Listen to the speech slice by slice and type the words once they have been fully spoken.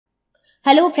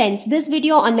Hello friends, this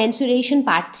video on mensuration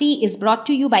part 3 is brought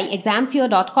to you by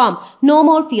examfear.com. No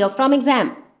more fear from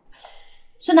exam.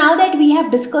 So now that we have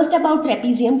discussed about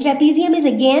trapezium is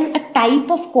again a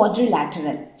type of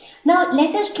quadrilateral. Now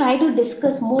let us try to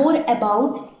discuss more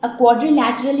about a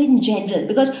quadrilateral in general,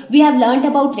 because we have learned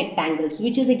about rectangles,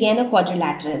 which is again a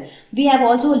quadrilateral. We have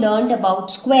also learned about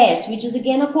squares, which is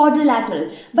again a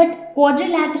quadrilateral. But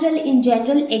quadrilateral in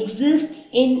general exists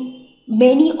in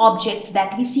many objects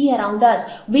that we see around us,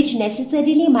 which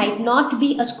necessarily might not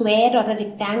be a square or a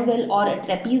rectangle or a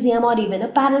trapezium or even a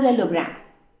parallelogram.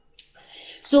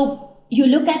 So you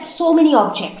look at so many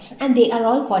objects and they are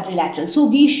all quadrilateral. So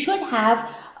we should have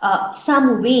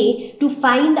some way to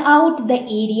find out the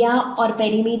area or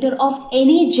perimeter of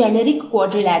any generic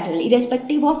quadrilateral,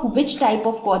 irrespective of which type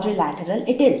of quadrilateral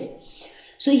it is.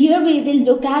 So here we will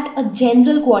look at a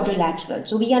general quadrilateral.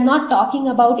 So we are not talking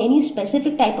about any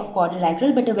specific type of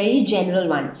quadrilateral, but a very general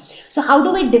one. So how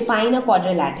do we define a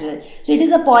quadrilateral? So it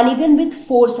is a polygon with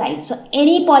 4 sides. So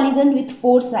any polygon with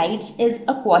 4 sides is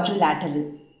a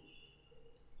quadrilateral.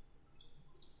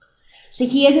 So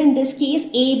here in this case,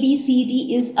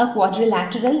 ABCD is a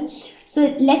quadrilateral.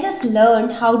 So let us learn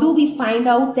how do we find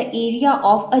out the area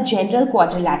of a general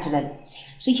quadrilateral.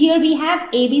 So here we have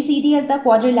ABCD as the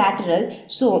quadrilateral.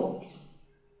 So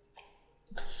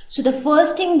the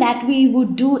first thing that we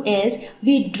would do is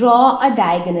we draw a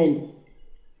diagonal.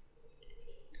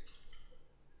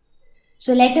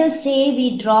 So let us say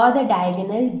we draw the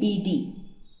diagonal BD.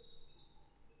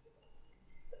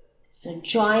 So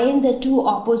join the two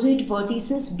opposite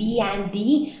vertices B and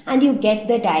D and you get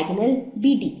the diagonal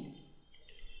BD.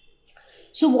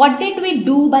 So what did we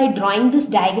do by drawing this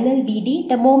diagonal BD?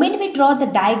 The moment we draw the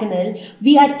diagonal,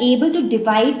 we are able to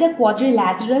divide the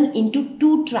quadrilateral into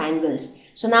 2 triangles.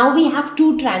 So now we have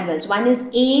 2 triangles. One is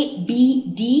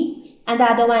ABD and the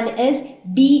other one is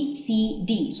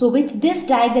BCD. So with this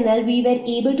diagonal, we were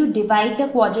able to divide the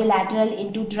quadrilateral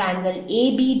into triangle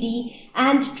ABD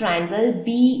and triangle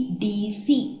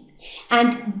BDC.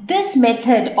 And this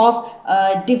method of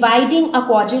dividing a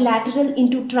quadrilateral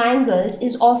into triangles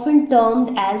is often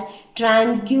termed as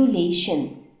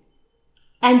triangulation.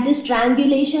 And this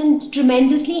triangulation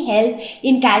tremendously helps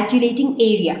in calculating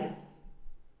area.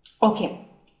 Okay,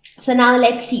 so now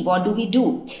let's see what do we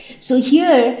do. So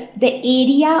here the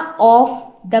area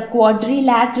of the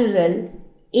quadrilateral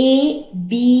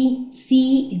ABCD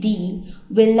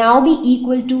will now be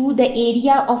equal to the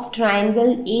area of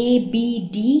triangle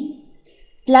ABD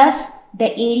plus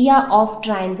the area of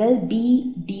triangle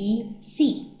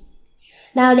BDC.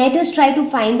 Now let us try to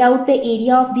find out the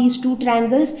area of these 2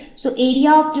 triangles. So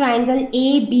area of triangle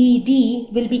ABD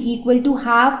will be equal to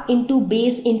half into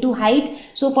base into height.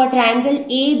 So for triangle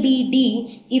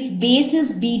ABD, if base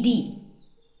is BD,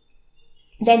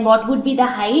 then what would be the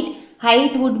height?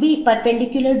 Height would be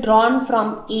perpendicular drawn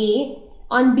from A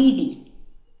on BD.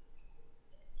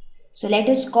 So let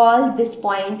us call this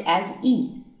point as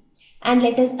E. And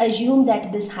let us assume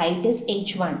that this height is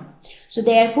H1. So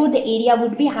therefore the area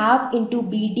would be half into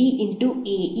BD into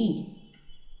AE.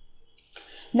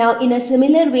 Now in a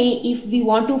similar way, if we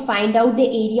want to find out the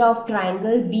area of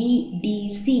triangle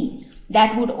BDC,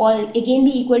 that would all again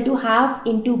be equal to half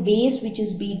into base, which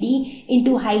is BD,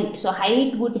 into height. So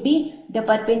height would be the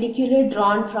perpendicular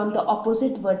drawn from the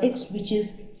opposite vertex, which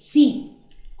is C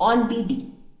on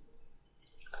BD.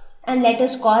 And let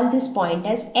us call this point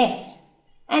as F.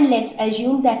 And let's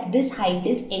assume that this height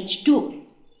is H2,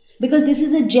 because this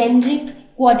is a generic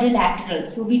quadrilateral.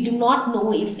 So we do not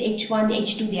know if H1,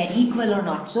 H2, they are equal or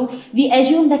not. So we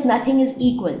assume that nothing is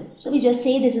equal. So we just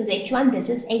say this is H1, this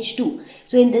is H2.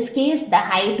 So in this case, the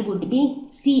height would be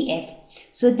CF.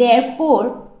 So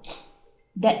therefore,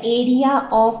 the area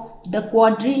of the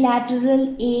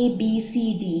quadrilateral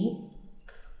ABCD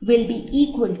will be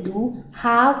equal to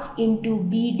half into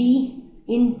BD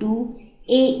into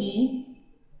AE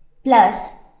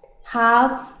plus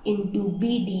half into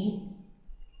BD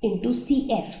into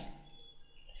CF.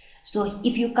 So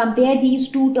if you compare these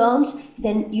 2 terms,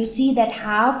 then you see that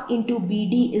half into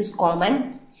BD is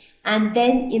common, and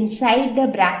then inside the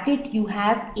bracket you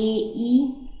have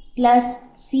AE plus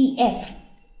CF.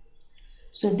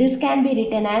 So this can be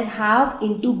written as half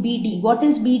into BD. What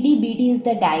is BD? BD is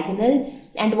the diagonal.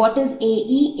 And what is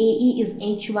AE? AE is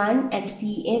H1 and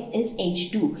CF is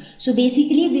H2. So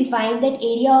basically we find that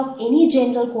area of any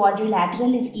general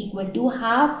quadrilateral is equal to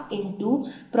half into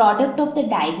product of the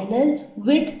diagonal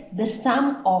with the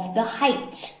sum of the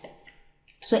heights.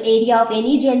 So area of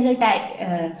any general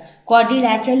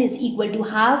quadrilateral is equal to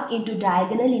half into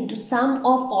diagonal into sum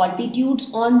of altitudes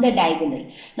on the diagonal.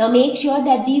 Now make sure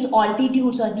that these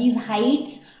altitudes or these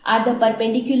heights are the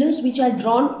perpendiculars which are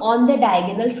drawn on the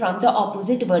diagonal from the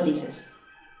opposite vertices.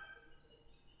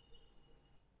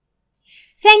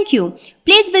 Thank you.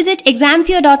 Please visit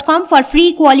examfear.com for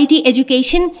free quality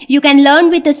education. You can learn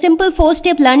with a simple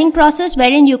 4-step learning process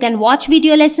wherein you can watch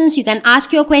video lessons, you can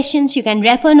ask your questions, you can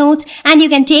refer notes, and you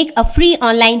can take a free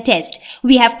online test.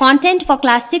 We have content for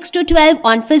class 6 to 12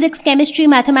 on physics, chemistry,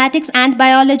 mathematics, and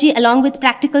biology along with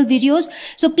practical videos.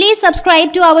 So please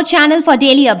subscribe to our channel for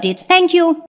daily updates. Thank you.